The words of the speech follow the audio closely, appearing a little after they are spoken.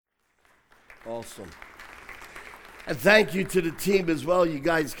Awesome. And thank you to the team as well. You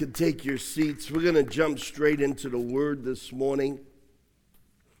guys can take your seats. We're going to jump straight into the Word this morning.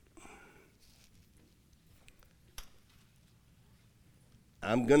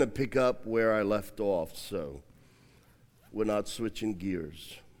 I'm going to pick up where I left off, so we're not switching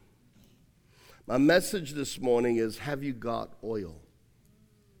gears. My message this morning is, have you got oil?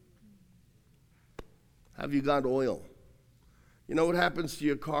 Have you got oil? You know what happens to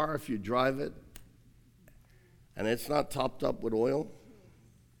your car if you drive it and it's not topped up with oil?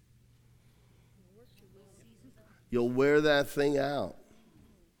 You'll wear that thing out.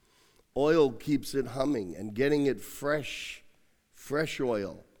 Oil keeps it humming and getting it fresh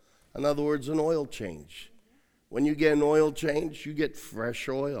oil. In other words, an oil change. When you get an oil change, you get fresh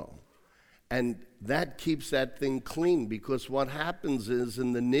oil. And that keeps that thing clean, because what happens is,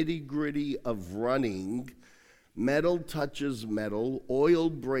 in the nitty-gritty of running, metal touches metal, oil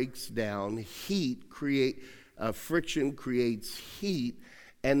breaks down, friction creates heat,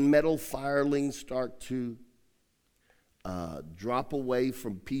 and metal firelings start to drop away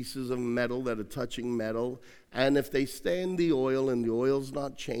from pieces of metal that are touching metal. And if they stay in the oil and the oil's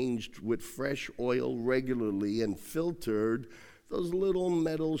not changed with fresh oil regularly and filtered, those little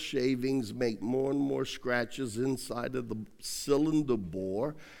metal shavings make more and more scratches inside of the cylinder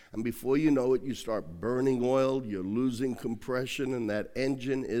bore. And before you know it, you start burning oil, you're losing compression, and that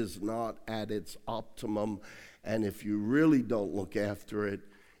engine is not at its optimum. And if you really don't look after it,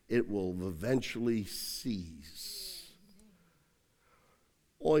 it will eventually seize.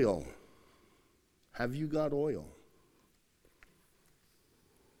 Oil. Have you got oil?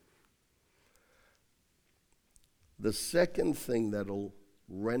 The second thing that'll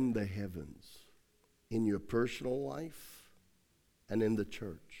rend the heavens in your personal life and in the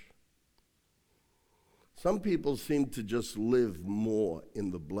church. Some people seem to just live more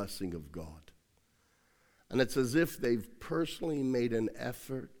in the blessing of God. And it's as if they've personally made an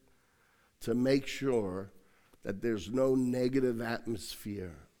effort to make sure that there's no negative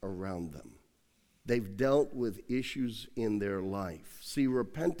atmosphere around them. They've dealt with issues in their life. See,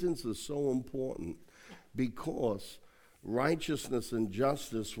 repentance is so important, because righteousness and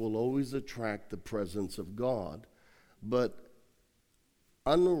justice will always attract the presence of God. But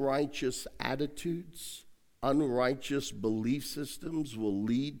unrighteous attitudes, unrighteous belief systems will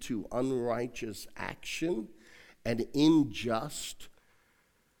lead to unrighteous action and unjust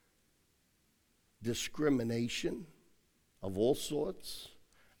discrimination of all sorts.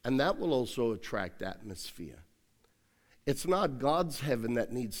 And that will also attract atmosphere. It's not God's heaven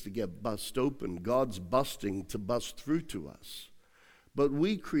that needs to get bust open. God's busting to bust through to us. But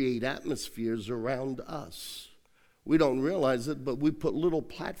we create atmospheres around us. We don't realize it, but we put little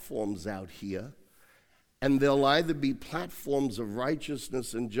platforms out here, and they'll either be platforms of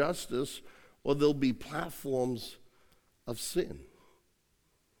righteousness and justice, or they'll be platforms of sin.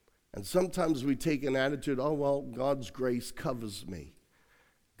 And sometimes we take an attitude, oh, well, God's grace covers me.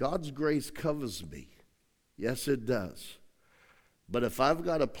 God's grace covers me. Yes, it does. But if I've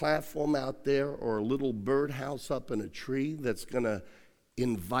got a platform out there or a little birdhouse up in a tree that's going to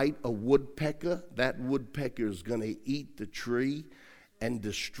invite a woodpecker, that woodpecker is going to eat the tree and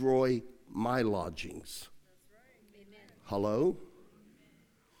destroy my lodgings. That's right. Amen. Hello?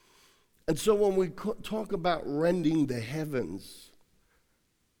 And so when we talk about rending the heavens,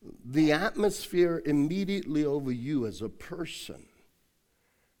 the atmosphere immediately over you as a person,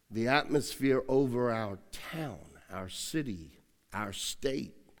 the atmosphere over our town, our city, our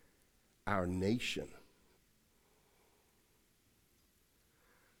state, our nation.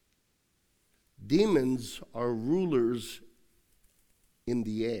 Demons are rulers in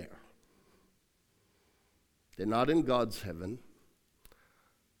the air. They're not in God's heaven,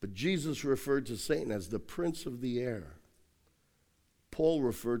 but Jesus referred to Satan as the prince of the air. Paul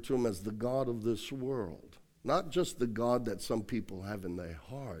referred to him as the god of this world. Not just the God that some people have in their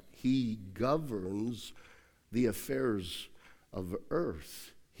heart. He governs the affairs of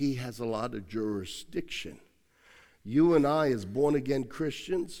earth. He has a lot of jurisdiction. You and I, as born-again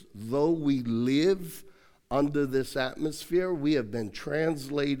Christians, though we live under this atmosphere, we have been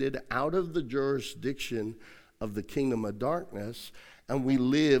translated out of the jurisdiction of the kingdom of darkness, and we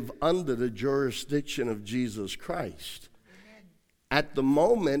live under the jurisdiction of Jesus Christ. At the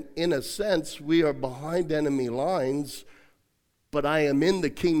moment, in a sense, we are behind enemy lines, but I am in the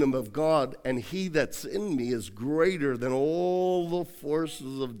kingdom of God, and he that's in me is greater than all the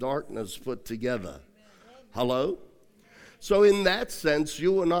forces of darkness put together. Hello? So in that sense,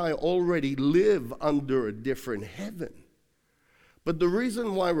 you and I already live under a different heaven. But the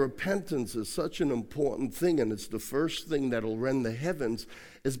reason why repentance is such an important thing, and it's the first thing that'll rend the heavens,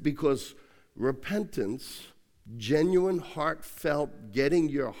 is because repentance, genuine, heartfelt, getting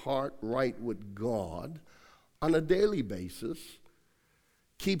your heart right with God on a daily basis,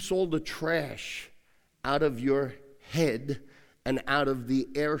 keeps all the trash out of your head and out of the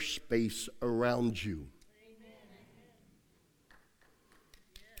airspace around you.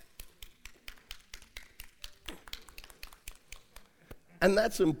 And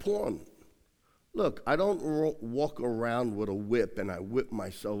that's important. Look, I don't walk around with a whip and I whip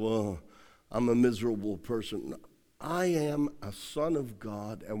myself, oh, I'm a miserable person. I am a son of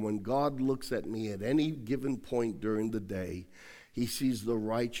God, and when God looks at me at any given point during the day, he sees the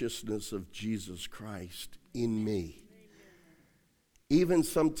righteousness of Jesus Christ in me. Even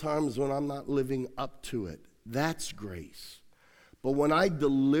sometimes when I'm not living up to it, that's grace. But when I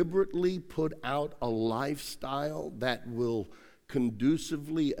deliberately put out a lifestyle that will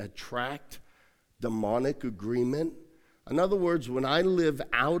conducively attract demonic agreement, in other words, when I live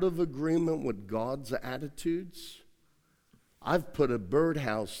out of agreement with God's attitudes, I've put a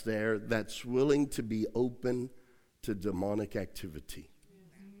birdhouse there that's willing to be open to demonic activity.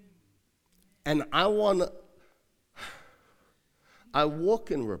 And I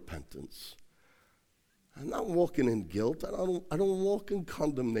walk in repentance. I'm not walking in guilt. I don't walk in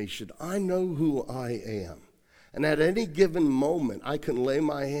condemnation. I know who I am. And at any given moment, I can lay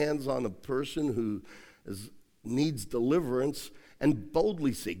my hands on a person who needs deliverance and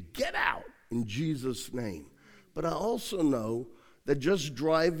boldly say, get out in Jesus' name. But I also know that just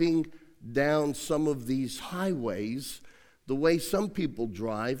driving down some of these highways, the way some people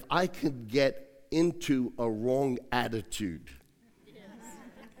drive, I could get into a wrong attitude.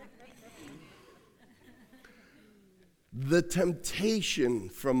 The temptation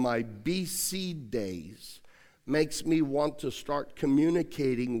from my BC days makes me want to start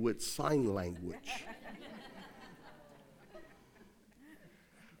communicating with sign language.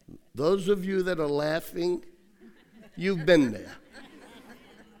 Those of you that are laughing, you've been there.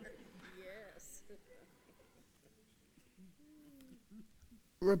 Yes.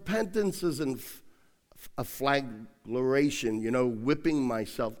 Repentance isn't a flagellation, whipping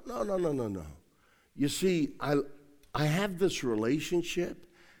myself. No. You see, I have this relationship,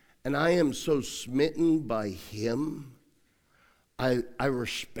 and I am so smitten by him. I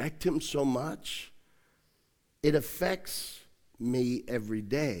respect him so much. It affects me every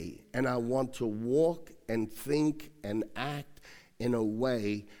day, and I want to walk and think and act in a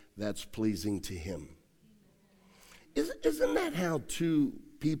way that's pleasing to him. Isn't that how two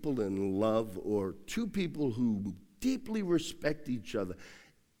people in love, or two people who deeply respect each other,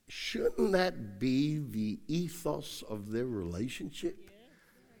 shouldn't that be the ethos of their relationship?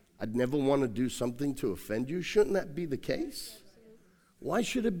 I'd never want to do something to offend you. Shouldn't that be the case? Why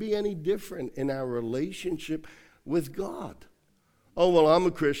should it be any different in our relationship with God? Oh, well, I'm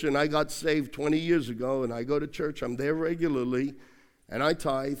a Christian. I got saved 20 years ago, and I go to church. I'm there regularly, and I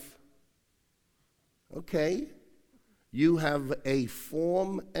tithe. Okay. You have a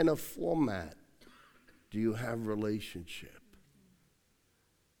form and a format. Do you have relationship?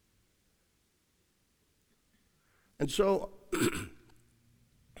 And so,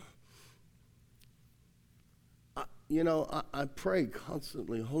 I pray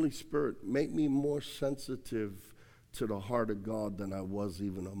constantly, Holy Spirit, make me more sensitive to the heart of God than I was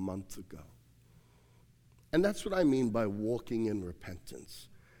even a month ago. And that's what I mean by walking in repentance.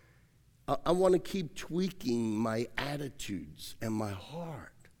 I want to keep tweaking my attitudes and my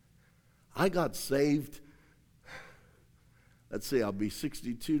heart. I got saved, let's see, I'll be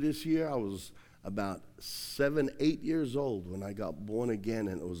 62 this year. I was about 7, 8 years old when I got born again,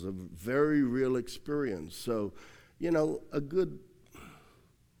 and it was a very real experience. So, I'm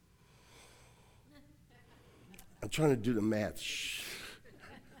trying to do the math.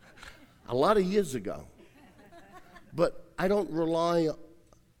 A lot of years ago. But I don't rely,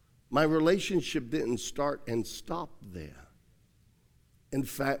 my relationship didn't start and stop there. In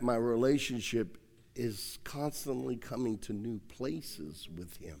fact, my relationship is constantly coming to new places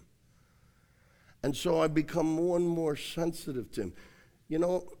with him. And so I become more and more sensitive to him.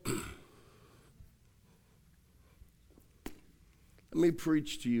 Let me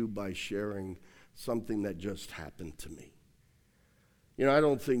preach to you by sharing something that just happened to me. I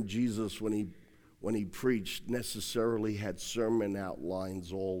don't think Jesus, when he preached, necessarily had sermon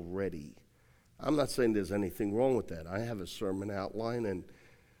outlines already. I'm not saying there's anything wrong with that. I have a sermon outline, and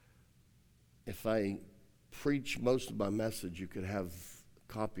if I preach most of my message, you could have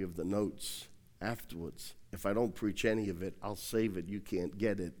a copy of the notes afterwards. If I don't preach any of it, I'll save it. You can't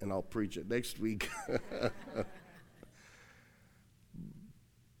get it, and I'll preach it next week.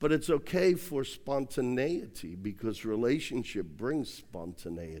 But it's okay for spontaneity, because relationship brings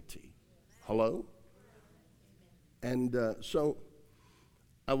spontaneity. Hello? And so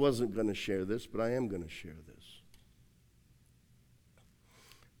I wasn't going to share this, but I am going to share this.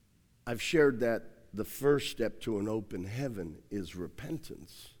 I've shared that the first step to an open heaven is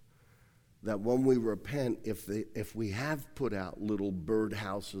repentance. That when we repent, if we have put out little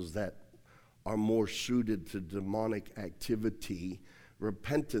birdhouses that are more suited to demonic activity,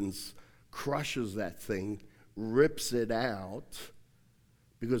 repentance crushes that thing, rips it out,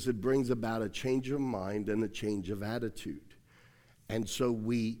 because it brings about a change of mind and a change of attitude. And so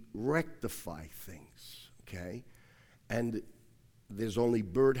we rectify things, okay? And there's only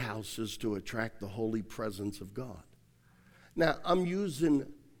birdhouses to attract the holy presence of God. Now, I'm using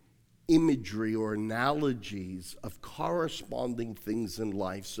imagery or analogies of corresponding things in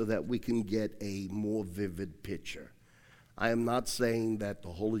life so that we can get a more vivid picture. I am not saying that the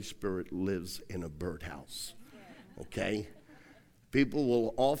Holy Spirit lives in a birdhouse, okay? People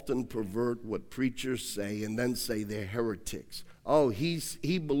will often pervert what preachers say and then say they're heretics. Oh, he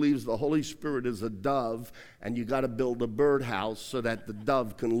believes the Holy Spirit is a dove and you got to build a birdhouse so that the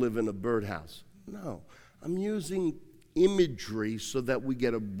dove can live in a birdhouse. No, I'm using imagery so that we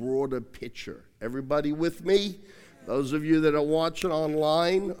get a broader picture. Everybody with me? Those of you that are watching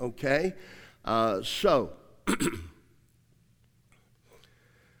online, okay?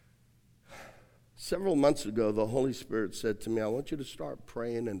 Several months ago, the Holy Spirit said to me, I want you to start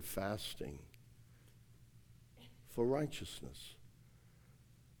praying and fasting for righteousness.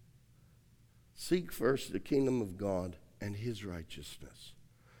 Seek first the kingdom of God and his righteousness.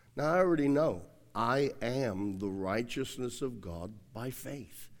 Now, I already know I am the righteousness of God by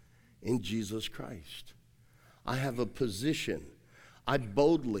faith in Jesus Christ. I have a position. I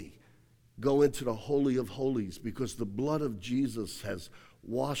boldly go into the Holy of Holies because the blood of Jesus has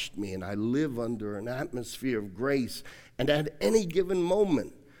washed me, and I live under an atmosphere of grace. And at any given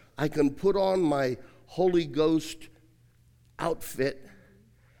moment, I can put on my Holy Ghost outfit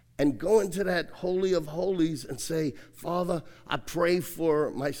and go into that Holy of Holies and say, Father, I pray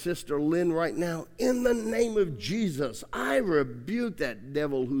for my sister Lynn right now. In the name of Jesus, I rebuke that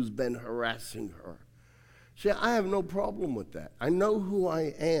devil who's been harassing her. See, I have no problem with that. I know who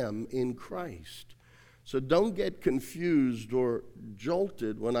I am in Christ. So don't get confused or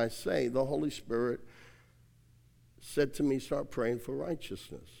jolted when I say the Holy Spirit said to me, start praying for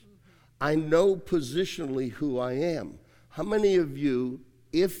righteousness. I know positionally who I am. How many of you,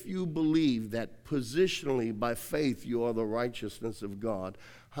 if you believe that positionally by faith you are the righteousness of God,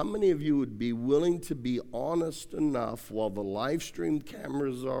 how many of you would be willing to be honest enough while the live stream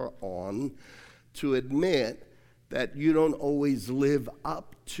cameras are on to admit that you don't always live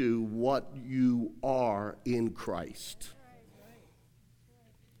up to what you are in Christ?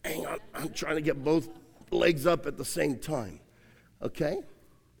 Hang on, I'm trying to get both legs up at the same time, okay?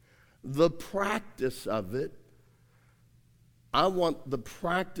 The practice of it, I want the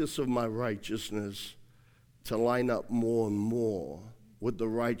practice of my righteousness to line up more and more with the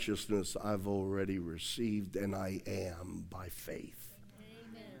righteousness I've already received and I am by faith.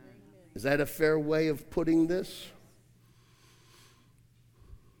 Amen. Is that a fair way of putting this?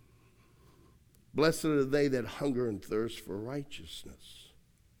 Blessed are they that hunger and thirst for righteousness.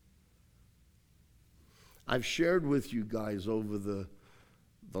 I've shared with you guys over the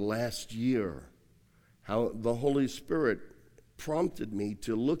last year how the Holy Spirit prompted me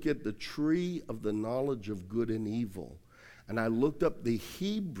to look at the tree of the knowledge of good and evil. And I looked up the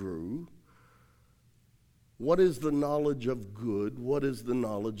Hebrew. What is the knowledge of good? What is the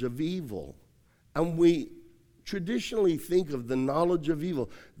knowledge of evil? And we traditionally think of the knowledge of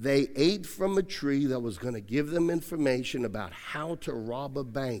evil. They ate from a tree that was going to give them information about how to rob a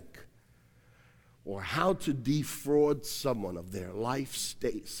bank or how to defraud someone of their life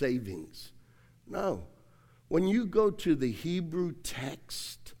savings. No. When you go to the Hebrew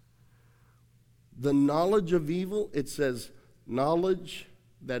text, the knowledge of evil, it says knowledge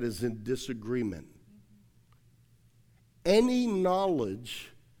that is in disagreement. Any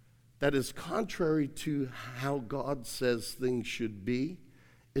knowledge that is contrary to how God says things should be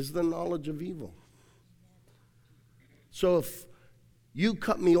is the knowledge of evil. So if you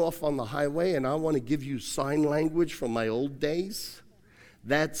cut me off on the highway and I want to give you sign language from my old days,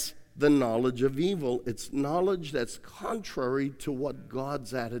 that's the knowledge of evil. It's knowledge that's contrary to what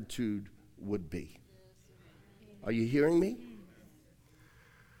God's attitude would be. Are you hearing me?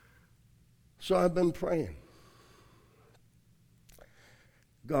 So I've been praying.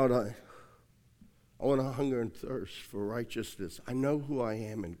 God, I want to hunger and thirst for righteousness. I know who I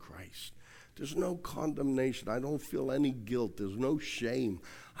am in Christ. There's no condemnation. I don't feel any guilt. There's no shame.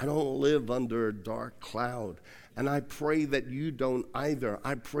 I don't live under a dark cloud. And I pray that you don't either.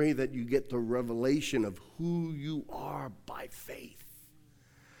 I pray that you get the revelation of who you are by faith.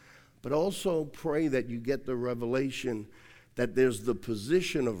 But also pray that you get the revelation that there's the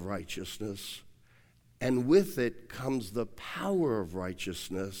position of righteousness, and with it comes the power of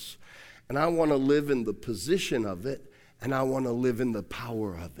righteousness. And I want to live in the position of it, and I want to live in the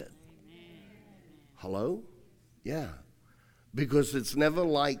power of it. Hello? Yeah. Because it's never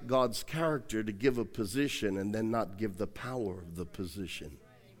like God's character to give a position and then not give the power of the position.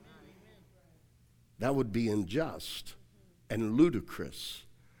 That would be unjust and ludicrous.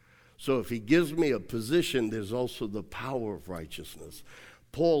 So if he gives me a position, there's also the power of righteousness.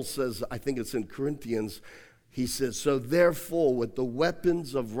 Paul says, I think it's in Corinthians, he says, so therefore with the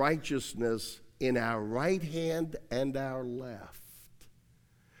weapons of righteousness in our right hand and our left,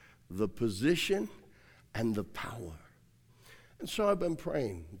 the position and the power. And so I've been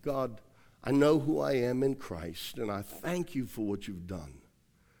praying, God, I know who I am in Christ, and I thank you for what you've done.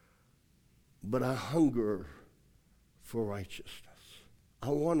 But I hunger for righteousness. I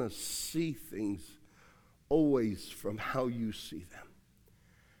want to see things always from how you see them.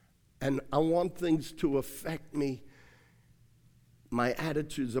 And I want things to affect me, my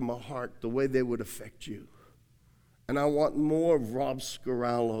attitudes and my heart, the way they would affect you. And I want more of Rob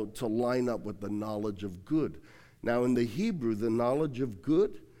Scarallo to line up with the knowledge of good. Now, in the Hebrew, the knowledge of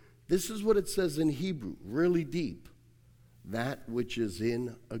good, this is what it says in Hebrew, really deep. That which is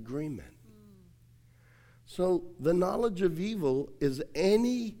in agreement. So the knowledge of evil is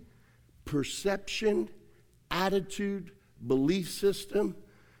any perception, attitude, belief system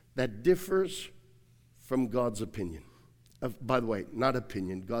that differs from God's opinion. By the way, not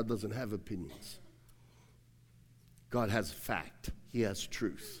opinion. God doesn't have opinions. God has fact. He has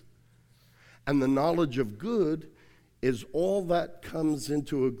truth. And the knowledge of good is all that comes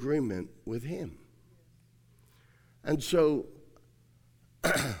into agreement with him. And so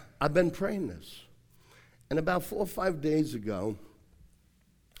I've been praying this. And about 4 or 5 days ago,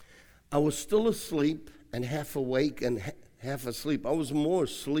 I was still asleep and half awake and half asleep. I was more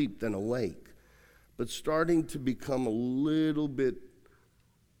asleep than awake, but starting to become a little bit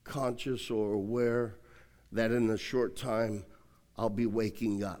conscious or aware that in a short time I'll be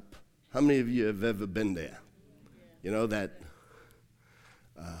waking up. How many of you have ever been there? You know that,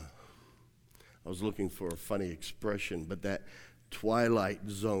 I was looking for a funny expression, but that twilight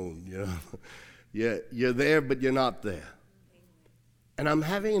zone, you know. You're there, but you're not there. And I'm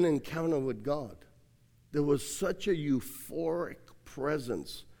having an encounter with God. There was such a euphoric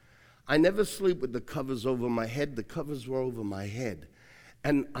presence. I never sleep with the covers over my head. The covers were over my head.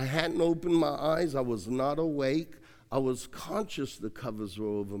 And I hadn't opened my eyes. I was not awake. I was conscious the covers were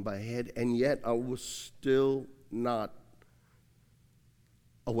over my head, and yet I was still not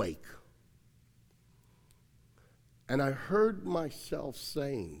awake. And I heard myself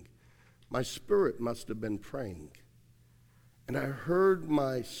saying, my spirit must have been praying. And I heard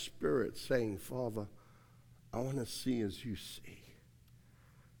my spirit saying, Father, I want to see as you see.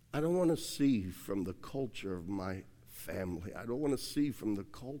 I don't want to see from the culture of my family. I don't want to see from the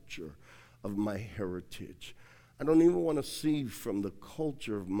culture of my heritage. I don't even want to see from the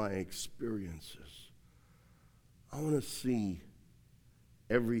culture of my experiences. I want to see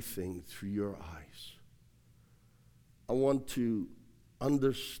everything through your eyes. I want to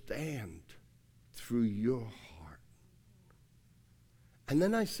understand through your heart. And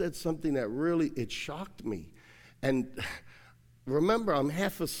then I said something that really, it shocked me. And remember, I'm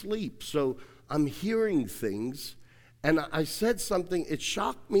half asleep, so I'm hearing things. And I said something, it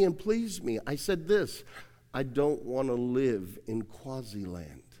shocked me and pleased me. I said this, I don't want to live in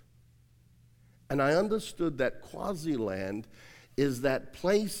quasi-land. And I understood that quasi-land is that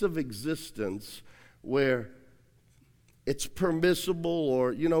place of existence where it's permissible,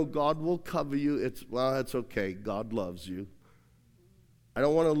 or, you know, God will cover you. It's okay. God loves you. I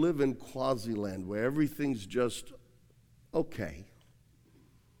don't want to live in quasi-land where everything's just okay.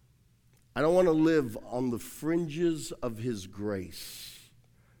 I don't want to live on the fringes of his grace.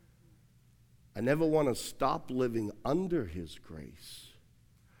 I never want to stop living under his grace.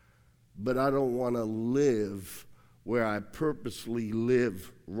 But I don't want to live where I purposely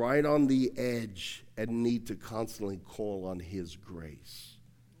live right on the edge and need to constantly call on his grace.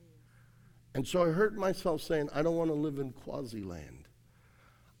 And so I heard myself saying, I don't want to live in quasi-land.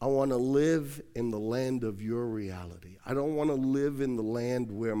 I want to live in the land of your reality. I don't want to live in the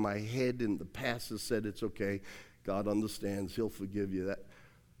land where my head in the past has said, it's okay, God understands, he'll forgive you. That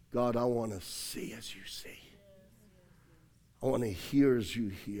God, I want to see as you see. I want to hear as you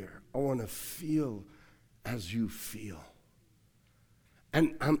hear. I want to feel as you feel.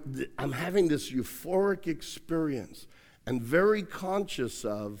 And I'm having this euphoric experience and very conscious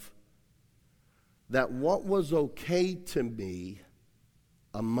of that what was okay to me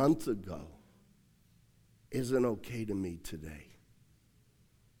a month ago isn't okay to me today.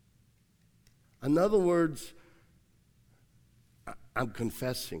 In other words, I'm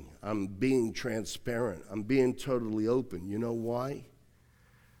confessing. I'm being transparent. I'm being totally open. You know why?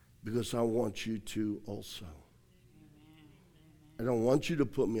 Because I want you to also. I don't want you to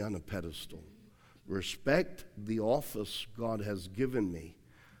put me on a pedestal. Respect the office God has given me,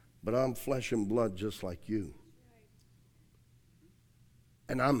 but I'm flesh and blood just like you.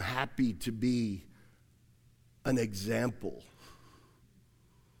 And I'm happy to be an example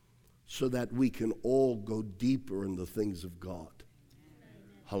so that we can all go deeper in the things of God.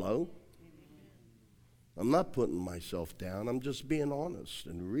 Hello? I'm not putting myself down. I'm just being honest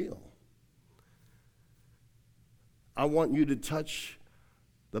and real. I want you to touch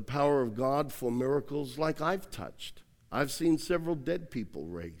the power of God for miracles like I've touched. I've seen several dead people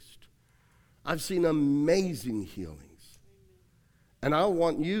raised. I've seen amazing healings. And I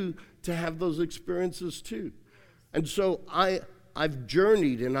want you to have those experiences too. And so I've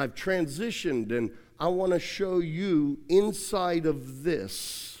journeyed and I've transitioned, and I want to show you inside of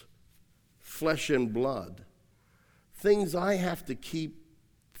this flesh and blood things I have to keep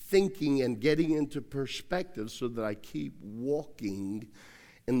thinking and getting into perspective so that I keep walking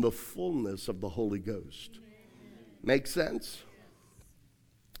in the fullness of the Holy Ghost. Make sense?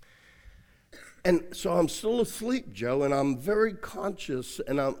 And so I'm still asleep, Joe, and I'm very conscious,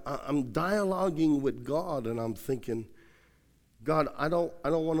 and I'm dialoguing with God, and I'm thinking, God, I don't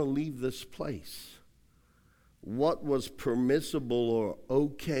want to leave this place. What was permissible or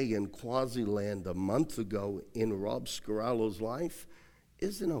okay in Quasi-Land a month ago in Rob Scarallo's life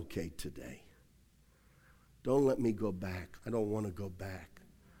isn't okay today. Don't let me go back. I don't want to go back.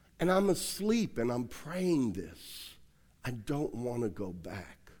 And I'm asleep and I'm praying this. I don't want to go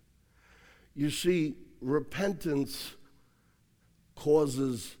back. You see, repentance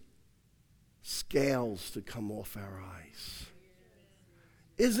causes scales to come off our eyes.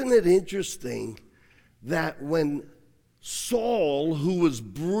 Isn't it interesting that when Saul, who was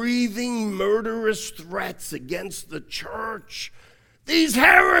breathing murderous threats against the church, these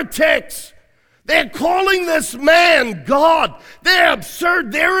heretics, they're calling this man God. They're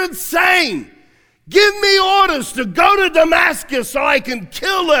absurd. They're insane. Give me orders to go to Damascus so I can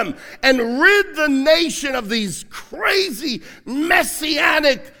kill him and rid the nation of these crazy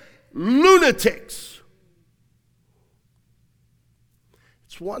messianic lunatics.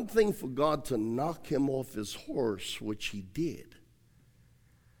 It's one thing for God to knock him off his horse, which he did.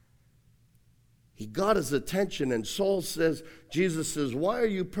 He got his attention, and Saul says, Jesus says, why are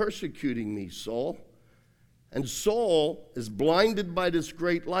you persecuting me, Saul? And Saul is blinded by this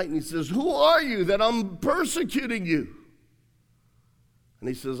great light, and he says, who are you that I'm persecuting you? And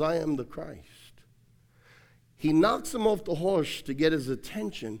he says, I am the Christ. He knocks him off the horse to get his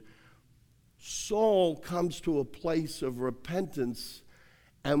attention. Saul comes to a place of repentance,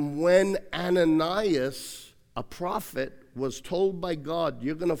 and when Ananias, a prophet, was told by God,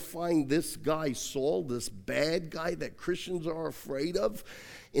 you're going to find this guy Saul, this bad guy that Christians are afraid of,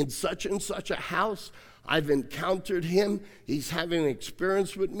 in such and such a house. I've encountered him. He's having an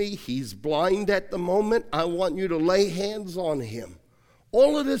experience with me. He's blind at the moment. I want you to lay hands on him.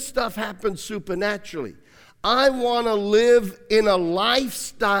 All of this stuff happens supernaturally. I want to live in a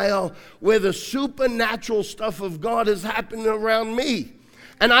lifestyle where the supernatural stuff of God is happening around me.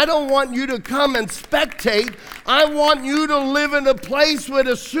 And I don't want you to come and spectate. I want you to live in a place where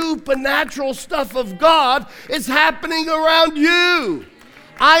the supernatural stuff of God is happening around you.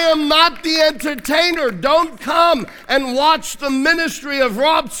 I am not the entertainer. Don't come and watch the ministry of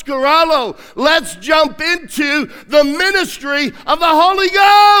Rob Scarallo. Let's jump into the ministry of the Holy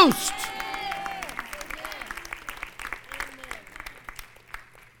Ghost.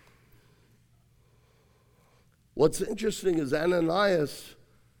 What's interesting is Ananias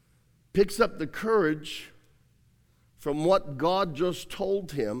picks up the courage from what God just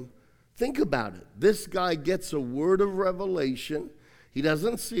told him. Think about it. This guy gets a word of revelation. He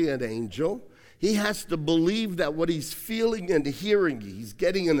doesn't see an angel. He has to believe that what he's feeling and hearing, he's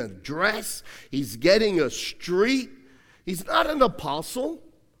getting an address, he's getting a street. He's not an apostle.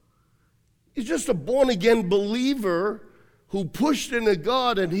 He's just a born-again believer who pushed into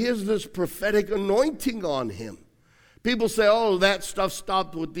God, and here's this prophetic anointing on him. People say, oh, that stuff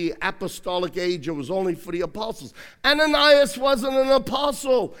stopped with the apostolic age. It was only for the apostles. Ananias wasn't an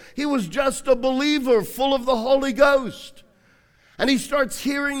apostle. He was just a believer full of the Holy Ghost. And he starts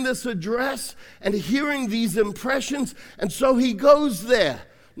hearing this address and hearing these impressions. And so he goes there,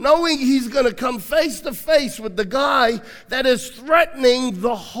 knowing he's going to come face to face with the guy that is threatening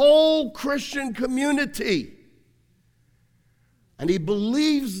the whole Christian community. And he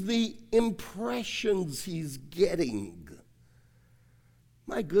believes the impressions he's getting.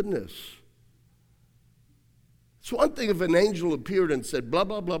 My goodness. It's one thing if an angel appeared and said, blah,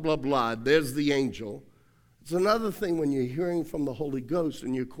 blah, blah, blah, blah, there's the angel. It's another thing when you're hearing from the Holy Ghost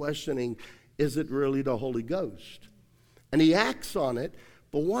and you're questioning, is it really the Holy Ghost? And he acts on it,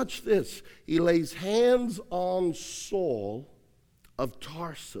 but watch this. He lays hands on Saul of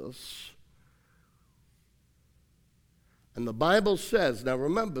Tarsus. And the Bible says, now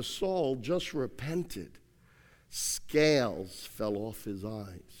remember, Saul just repented. Scales fell off his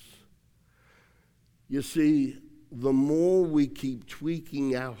eyes. You see, the more we keep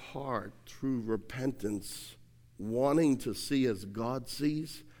tweaking our heart through repentance, wanting to see as God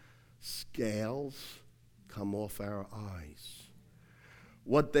sees, scales come off our eyes.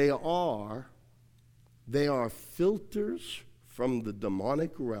 What they are filters from the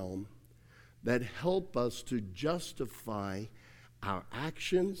demonic realm that help us to justify our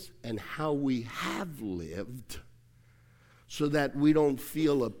actions and how we have lived so that we don't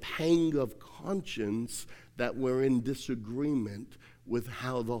feel a pang of conscience that we're in disagreement with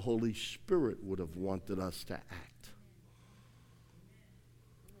how the Holy Spirit would have wanted us to act.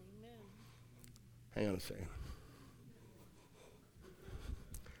 Amen. Hang on a second.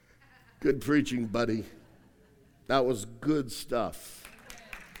 Good preaching, buddy. That was good stuff.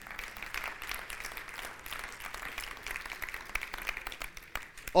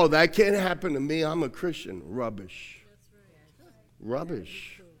 Oh, that can't happen to me. I'm a Christian. Rubbish.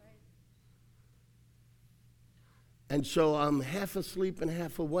 Rubbish. And so I'm half asleep and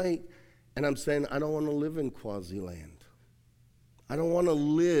half awake, and I'm saying, I don't want to live in quasi-land. I don't want to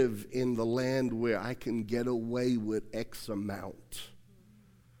live in the land where I can get away with X amount.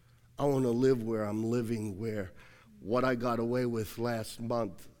 I want to live where I'm living, where what I got away with last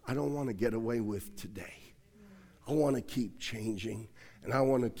month, I don't want to get away with today. I want to keep changing, and I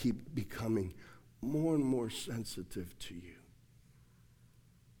want to keep becoming more and more sensitive to you.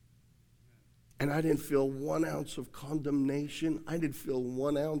 And I didn't feel 1 ounce of condemnation. I didn't feel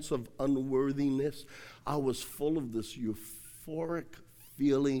 1 ounce of unworthiness. I was full of this euphoric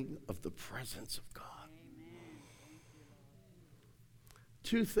feeling of the presence of God. Amen.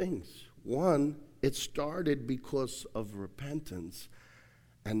 Two things. One, it started because of repentance.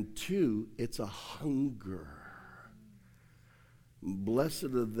 And two, it's a hunger. Blessed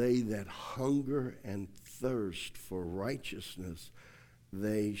are they that hunger and thirst for righteousness,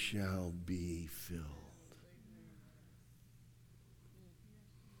 they shall be filled.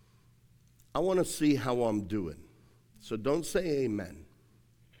 I want to see how I'm doing. So don't say amen.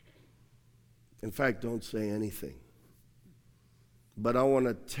 In fact, don't say anything. But I want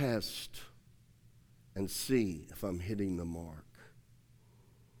to test and see if I'm hitting the mark.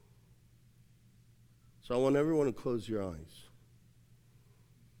 So I want everyone to close your eyes.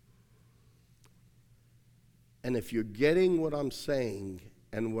 And if you're getting what I'm saying,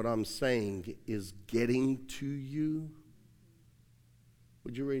 and what I'm saying is getting to you,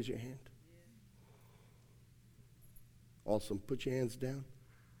 would you raise your hand? Awesome. Put your hands down.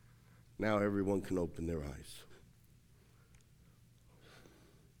 Now everyone can open their eyes.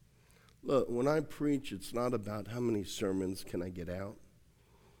 Look, when I preach, it's not about how many sermons can I get out.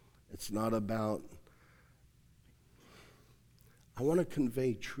 It's not about, I want to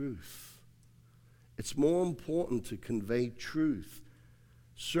convey truth. It's more important to convey truth.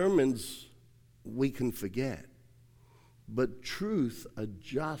 Sermons we can forget, but truth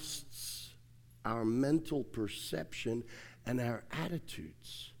adjusts our mental perception and our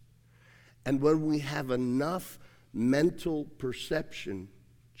attitudes. And when we have enough mental perception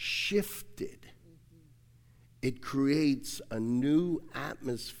shifted, it creates a new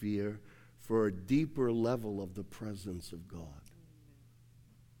atmosphere for a deeper level of the presence of God.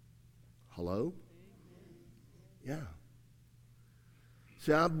 Hello? Yeah.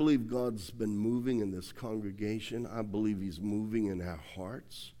 See, I believe God's been moving in this congregation. I believe he's moving in our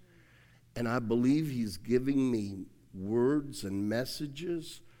hearts. And I believe he's giving me words and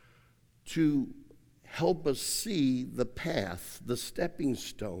messages to help us see the path, the stepping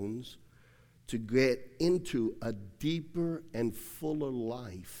stones, to get into a deeper and fuller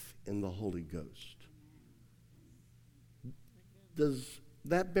life in the Holy Ghost. Does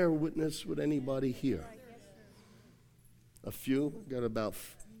that bear witness with anybody here? A few? Got about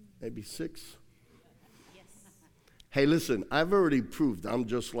maybe 6? Yes. Hey, listen, I've already proved I'm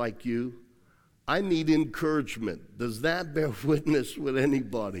just like you. I need encouragement. Does that bear witness with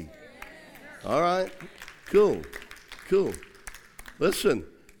anybody? All right, cool. Listen,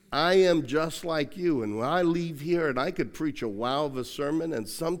 I am just like you, and when I leave here, and I could preach a wow of a sermon, and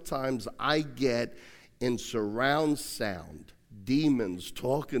sometimes I get in surround sound, demons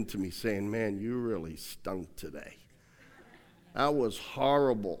talking to me saying, man, you really stunk today. That was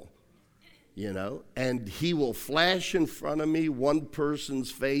horrible. And he will flash in front of me one person's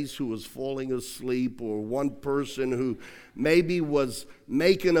face who was falling asleep, or one person who maybe was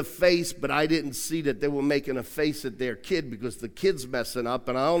making a face, but I didn't see that they were making a face at their kid because the kid's messing up,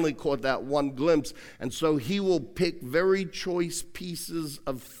 and I only caught that one glimpse. And so he will pick very choice pieces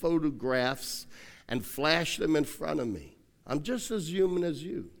of photographs and flash them in front of me. I'm just as human as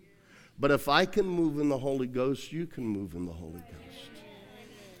you. But if I can move in the Holy Ghost, you can move in the Holy Ghost.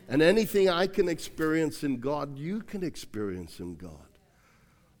 And anything I can experience in God, you can experience in God.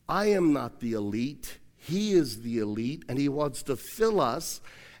 I am not the elite. He is the elite, and he wants to fill us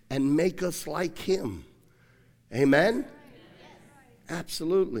and make us like him. Amen?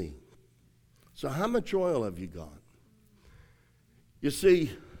 Absolutely. So how much oil have you got? You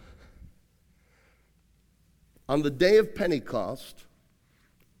see, on the day of Pentecost,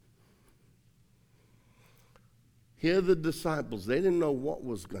 here the disciples, they didn't know what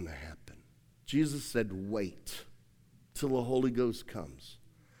was going to happen. Jesus said, wait till the Holy Ghost comes.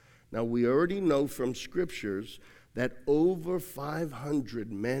 Now, we already know from scriptures that over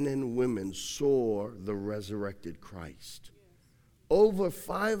 500 men and women saw the resurrected Christ. Over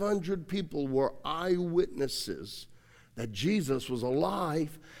 500 people were eyewitnesses that Jesus was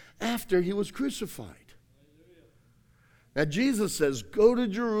alive after he was crucified. Now, Jesus says, go to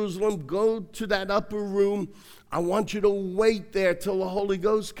Jerusalem, go to that upper room. I want you to wait there till the Holy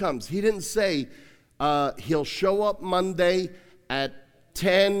Ghost comes. He didn't say he'll show up Monday at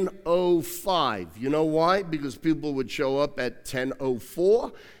 10:05. You know why? Because people would show up at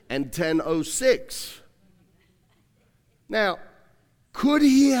 10:04 and 10:06. Now, could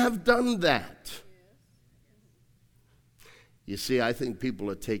he have done that? You see, I think people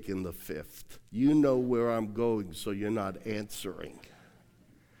are taking the fifth. You know where I'm going, so you're not answering.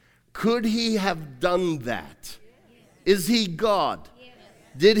 Could he have done that? Is he God?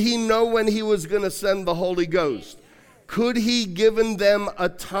 Did he know when he was going to send the Holy Ghost? Could he given them a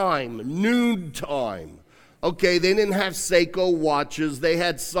time, noon time? Okay, they didn't have Seiko watches, they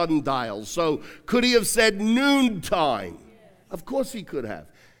had sundials. So could he have said noon time? Of course he could have.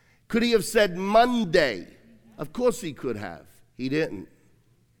 Could he have said Monday? Of course he could have. He didn't.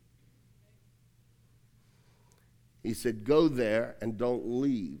 He said, go there and don't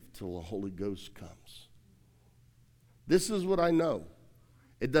leave till the Holy Ghost comes. This is what I know.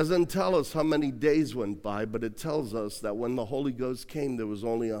 It doesn't tell us how many days went by, but it tells us that when the Holy Ghost came, there was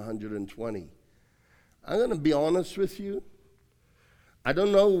only 120. I'm going to be honest with you. I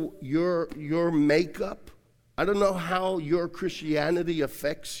don't know your makeup. I don't know how your Christianity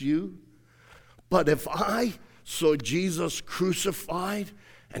affects you. But if I saw Jesus crucified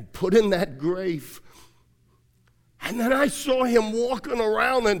and put in that grave, and then I saw him walking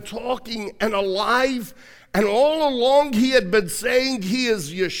around and talking and alive, and all along he had been saying he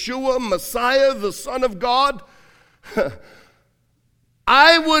is Yeshua, Messiah, the Son of God,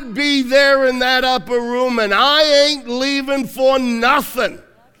 I would be there in that upper room, and I ain't leaving for nothing.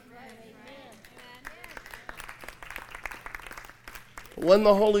 When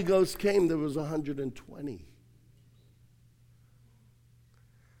the Holy Ghost came, there was 120.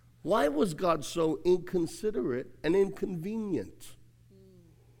 Why was God so inconsiderate and inconvenient?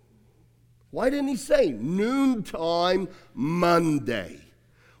 Why didn't he say noontime Monday?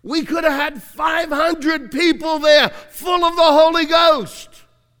 We could have had 500 people there full of the Holy Ghost.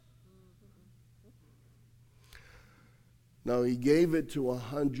 No, he gave it to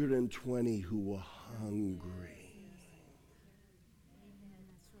 120 who were hungry.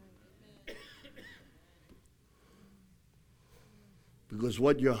 Because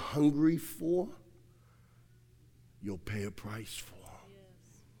what you're hungry for, you'll pay a price for.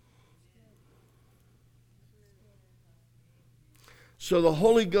 So the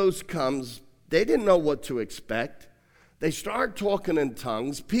Holy Ghost comes. They didn't know what to expect. They start talking in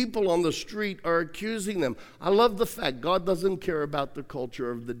tongues. People on the street are accusing them. I love the fact God doesn't care about the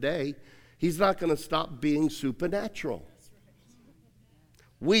culture of the day. He's not going to stop being supernatural.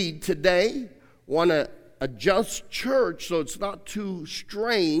 We today want to adjust church so it's not too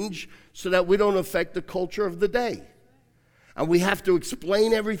strange so that we don't affect the culture of the day. And we have to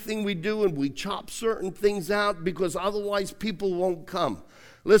explain everything we do, and we chop certain things out because otherwise people won't come.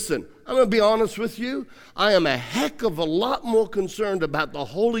 Listen, I'm going to be honest with you. I am a heck of a lot more concerned about the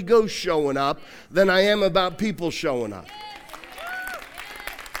Holy Ghost showing up than I am about people showing up.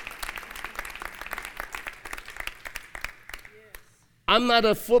 I'm not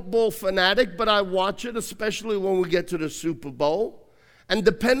a football fanatic, but I watch it, especially when we get to the Super Bowl. And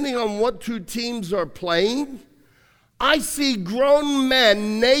depending on what two teams are playing, I see grown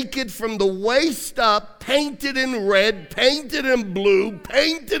men naked from the waist up, painted in red, painted in blue,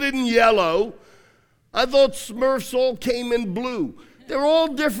 painted in yellow. I thought Smurfs all came in blue. They're all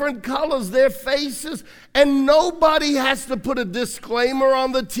different colors, their faces, and nobody has to put a disclaimer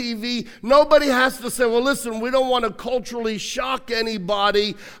on the TV. Nobody has to say, well, listen, we don't want to culturally shock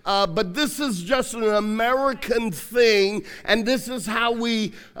anybody, but this is just an American thing, and this is how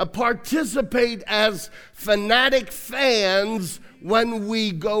we participate as fanatic fans when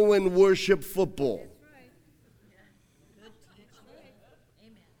we go and worship football.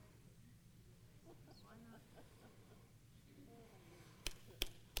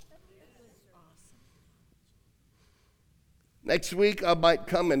 Next week, I might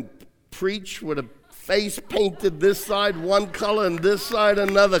come and preach with a face painted this side one color and this side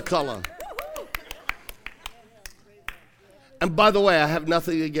another color. And by the way, I have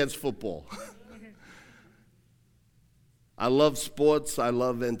nothing against football. I love sports, I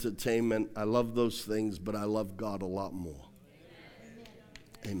love entertainment, I love those things, but I love God a lot more.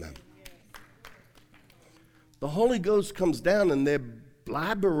 Amen. The Holy Ghost comes down and they're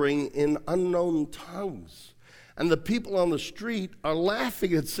blabbering in unknown tongues. And the people on the street are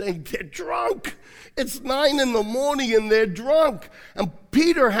laughing and saying, they're drunk. It's 9 in the morning and they're drunk. And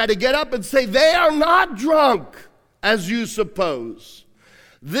Peter had to get up and say, they are not drunk, as you suppose.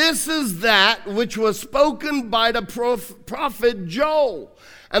 This is that which was spoken by the prophet Joel.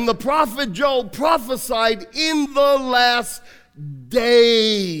 And the prophet Joel prophesied, in the last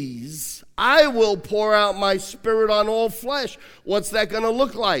days, I will pour out my spirit on all flesh. What's that going to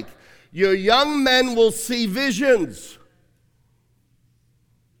look like? Your young men will see visions.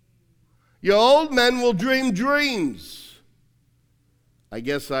 Your old men will dream dreams. I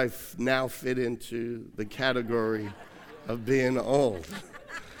guess I now fit into the category of being old.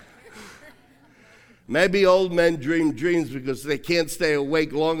 Maybe old men dream dreams because they can't stay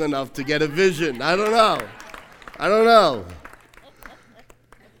awake long enough to get a vision. I don't know.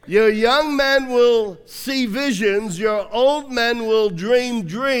 Your young men will see visions. Your old men will dream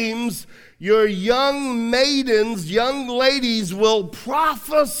dreams. Your young maidens, young ladies will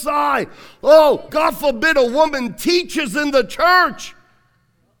prophesy. Oh, God forbid a woman teaches in the church.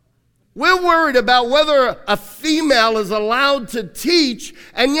 We're worried about whether a female is allowed to teach,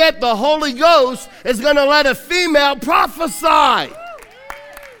 and yet the Holy Ghost is going to let a female prophesy.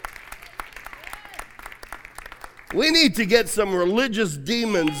 We need to get some religious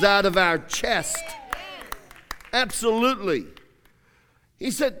demons out of our chest. Absolutely.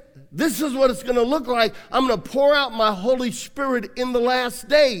 He said, this is what it's going to look like. I'm going to pour out my Holy Spirit in the last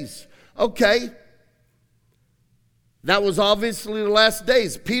days. Okay. That was obviously the last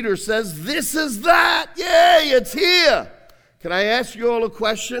days. Peter says, this is that. Yay, it's here. Can I ask you all a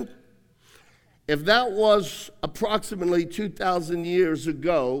question? If that was approximately 2,000 years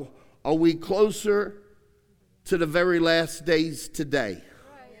ago, are we closer to the very last days today?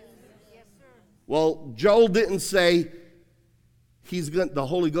 Well, Joel didn't say the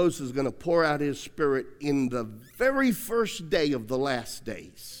Holy Ghost is going to pour out his Spirit in the very first day of the last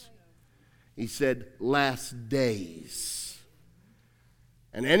days. He said last days.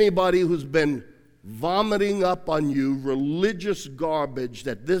 And anybody who's been vomiting up on you religious garbage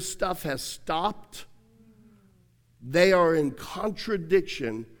that this stuff has stopped, they are in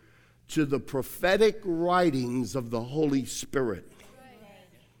contradiction to the prophetic writings of the Holy Spirit.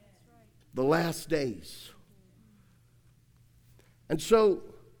 The last days. And so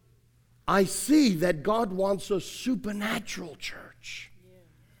I see that God wants a supernatural church.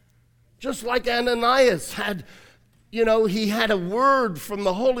 Just like Ananias had, he had a word from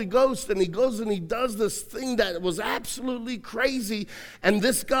the Holy Ghost, and he goes and he does this thing that was absolutely crazy. And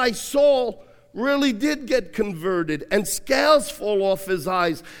this guy, Saul, really did get converted, and scales fall off his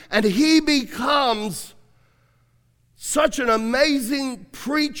eyes, and he becomes such an amazing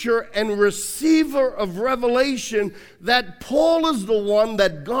preacher and receiver of revelation that Paul is the one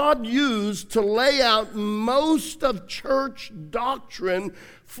that God used to lay out most of church doctrine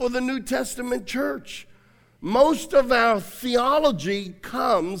for the New Testament church. Most of our theology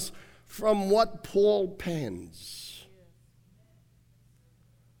comes from what Paul pens.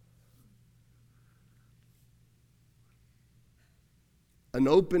 An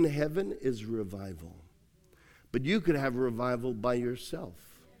open heaven is revival. But you could have revival by yourself.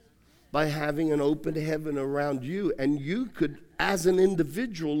 by having an open heaven around you. And you could, as an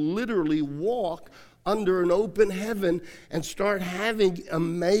individual, literally walk under an open heaven and start having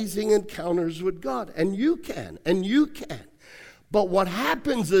amazing encounters with God. And you can, and you can. But what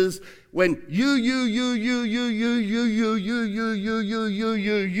happens is when you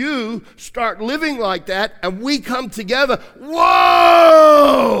start living like that and we come together,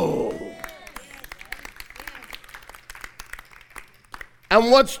 whoa!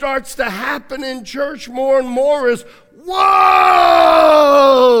 And what starts to happen in church more and more is, whoa!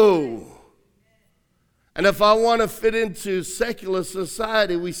 And if I want to fit into secular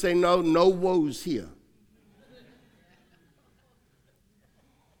society, we say, no woes here.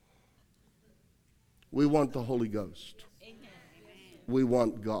 We want the Holy Ghost. We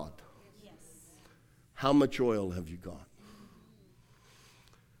want God. How much oil have you got?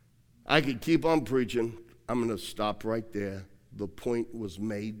 I could keep on preaching. I'm going to stop right there. The point was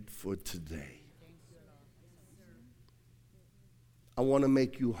made for today. I want to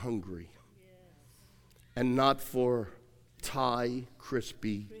make you hungry. And not for Thai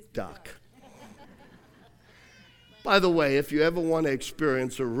crispy duck. By the way, if you ever want to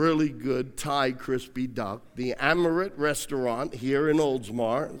experience a really good Thai crispy duck, the Amaret restaurant here in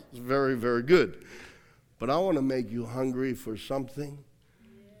Oldsmar is very, very good. But I want to make you hungry for something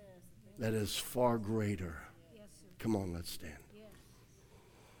that is far greater. Come on, let's stand.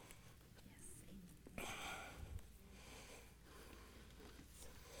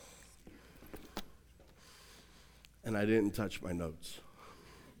 And I didn't touch my notes.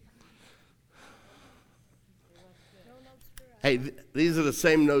 Hey, these are the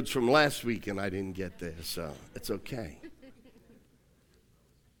same notes from last week, and I didn't get there, so it's okay.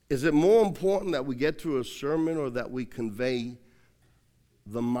 Is it more important that we get through a sermon or that we convey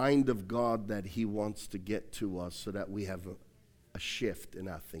the mind of God that He wants to get to us so that we have a shift in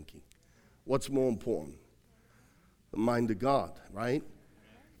our thinking? What's more important? The mind of God, right?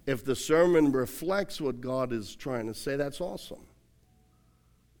 If the sermon reflects what God is trying to say, that's awesome.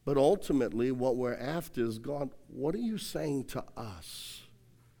 But ultimately, what we're after is, God, what are you saying to us?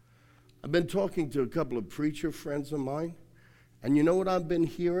 I've been talking to a couple of preacher friends of mine, and you know what I've been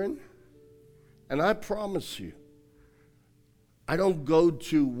hearing? And I promise you, I don't go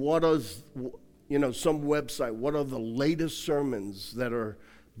to some website, what are the latest sermons that are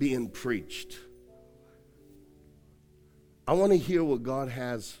being preached. I want to hear what God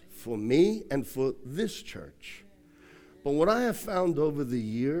has for me and for this church. But what I have found over the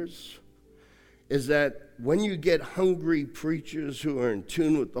years is that when you get hungry preachers who are in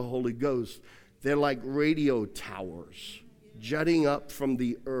tune with the Holy Ghost, they're like radio towers jutting up from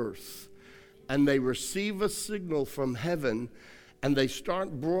the earth. And they receive a signal from heaven and they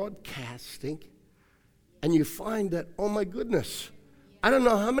start broadcasting. And you find that, oh my goodness, I don't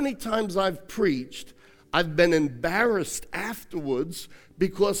know how many times I've preached, I've been embarrassed afterwards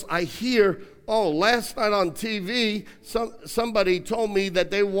because I hear, last night on TV, somebody told me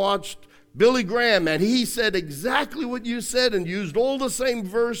that they watched Billy Graham and he said exactly what you said and used all the same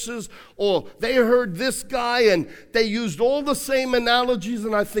verses, or they heard this guy and they used all the same analogies,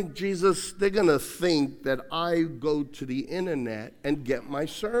 and I think, Jesus, they're going to think that I go to the internet and get my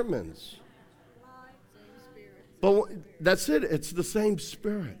sermons. But that's it. It's the same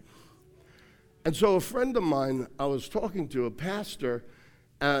spirit. And so a friend of mine, I was talking to, a pastor,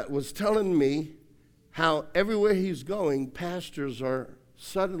 was telling me how everywhere he's going, pastors are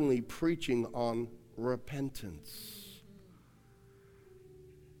suddenly preaching on repentance.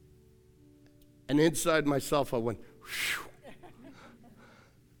 And inside myself, I went, whew.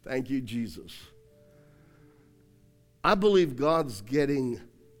 Thank you, Jesus. I believe God's getting,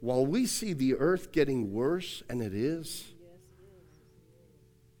 while we see the earth getting worse, and it is,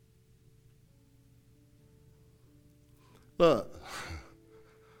 but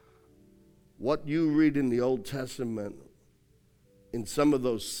what you read in the Old Testament, in some of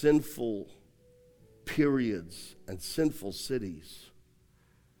those sinful periods and sinful cities,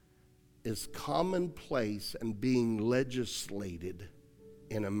 is commonplace and being legislated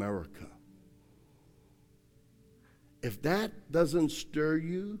in America. If that doesn't stir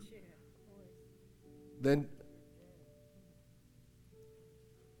you, then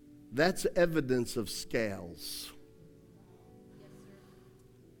that's evidence of scales.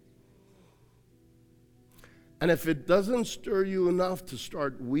 And if it doesn't stir you enough to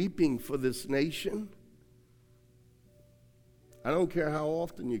start weeping for this nation, I don't care how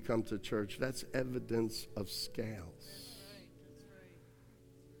often you come to church, that's evidence of scales.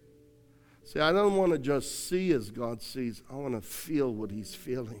 See, I don't want to just see as God sees. I want to feel what He's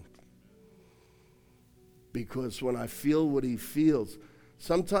feeling. Because when I feel what He feels,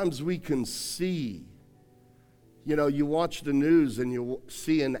 Sometimes we can see. You know, you watch the news and you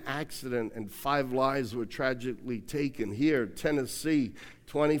see an accident and 5 lives were tragically taken. Here, Tennessee,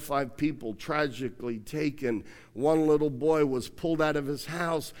 25 people tragically taken. One little boy was pulled out of his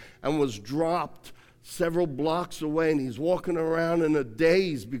house and was dropped several blocks away, and he's walking around in a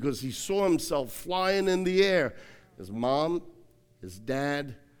daze because he saw himself flying in the air. His mom, his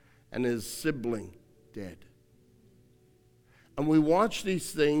dad, and his sibling dead. And we watch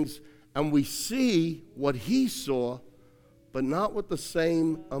these things and we see what he saw, but not with the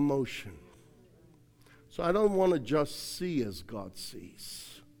same emotion. So I don't want to just see as God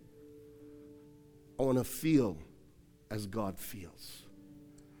sees. I want to feel as God feels.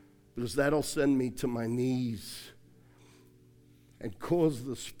 Because that'll send me to my knees and cause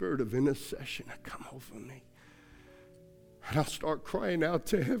the spirit of intercession to come over me. And I'll start crying out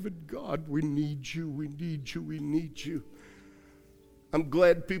to heaven, God, we need you, we need you, we need you. I'm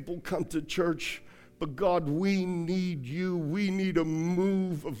glad people come to church, but God, we need you. We need a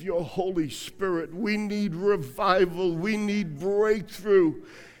move of your Holy Spirit. We need revival. We need breakthrough.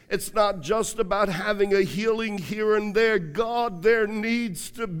 It's not just about having a healing here and there. God, there needs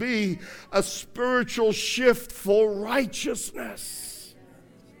to be a spiritual shift for righteousness.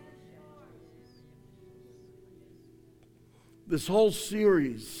 This whole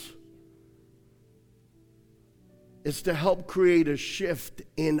series is to help create a shift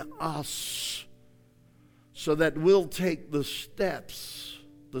in us so that we'll take the steps,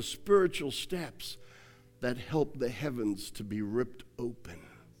 the spiritual steps that help the heavens to be ripped open.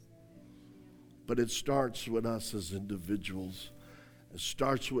 But it starts with us as individuals. It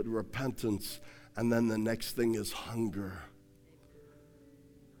starts with repentance, and then the next thing is hunger.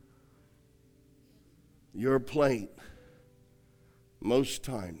 Your plate, most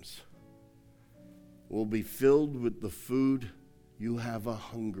times, will be filled with the food you have a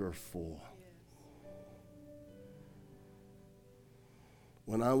hunger for.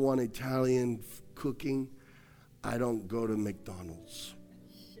 When I want Italian cooking, I don't go to McDonald's.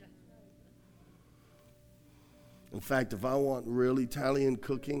 In fact, if I want real Italian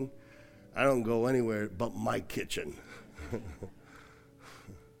cooking, I don't go anywhere but my kitchen.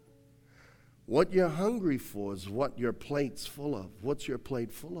 What you're hungry for is what your plate's full of. What's your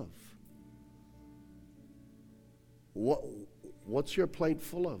plate full of? What's your plate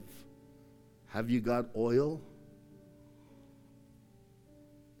full of? Have you got oil?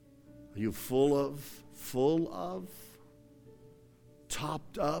 Are you full of,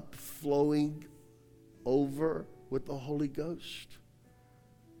 topped up, flowing over with the Holy Ghost?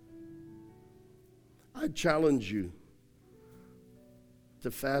 I challenge you to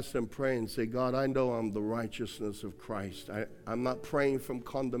fast and pray and say, God, I know I'm the righteousness of Christ. I'm not praying from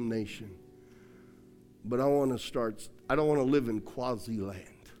condemnation. But I don't want to live in quasi-land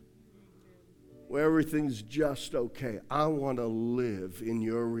where everything's just okay. I want to live in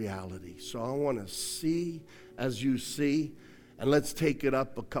your reality. So I want to see as you see, and let's take it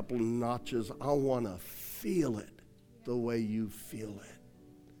up a couple notches. I want to feel it the way you feel it.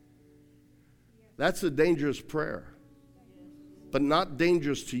 That's a dangerous prayer, but not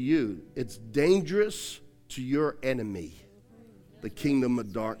dangerous to you. It's dangerous to your enemy, the kingdom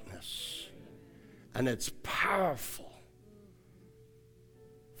of darkness. And it's powerful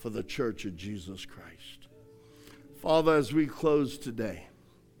for the church of Jesus Christ. Father, as we close today,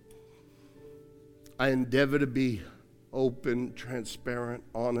 I endeavor to be open, transparent,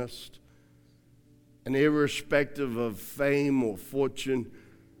 honest, and irrespective of fame or fortune,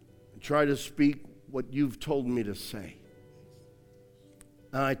 try to speak what you've told me to say.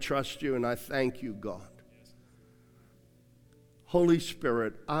 And I trust you and I thank you, God. Holy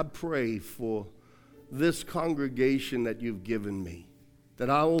Spirit, I pray for this congregation that you've given me, that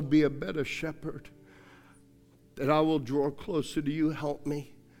I will be a better shepherd, that I will draw closer to you, help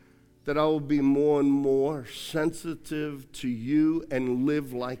me, that I will be more and more sensitive to you and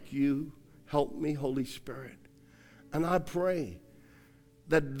live like you. Help me, Holy Spirit. And I pray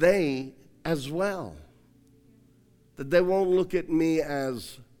that they as well, that they won't look at me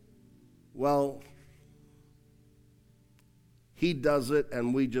as, well, he does it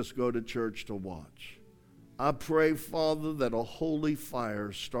and we just go to church to watch. I pray, Father, that a holy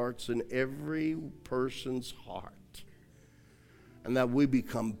fire starts in every person's heart and that we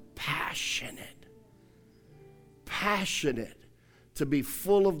become passionate to be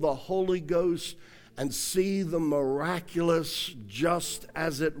full of the Holy Ghost and see the miraculous just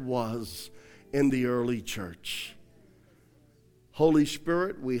as it was in the early church. Holy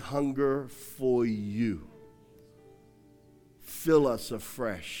Spirit, we hunger for you. Fill us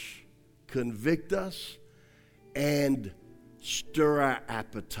afresh. Convict us and Stir our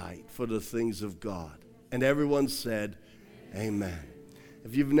appetite for the things of God. And everyone said, amen.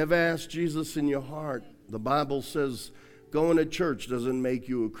 If you've never asked Jesus in your heart, the Bible says going to church doesn't make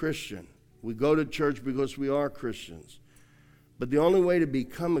you a Christian. We go to church because we are Christians. But the only way to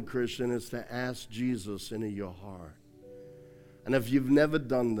become a Christian is to ask Jesus into your heart. And if you've never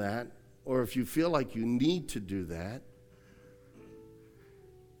done that, or if you feel like you need to do that,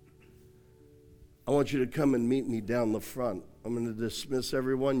 I want you to come and meet me down the front. I'm going to dismiss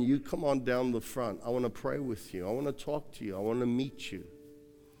everyone. You come on down the front. I want to pray with you. I want to talk to you. I want to meet you.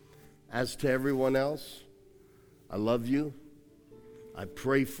 As to everyone else, I love you. I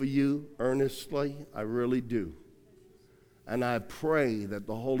pray for you earnestly. I really do. And I pray that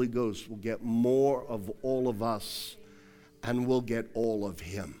the Holy Ghost will get more of all of us and we'll get all of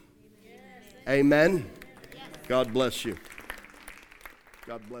him. Amen. God bless you.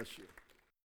 God bless you.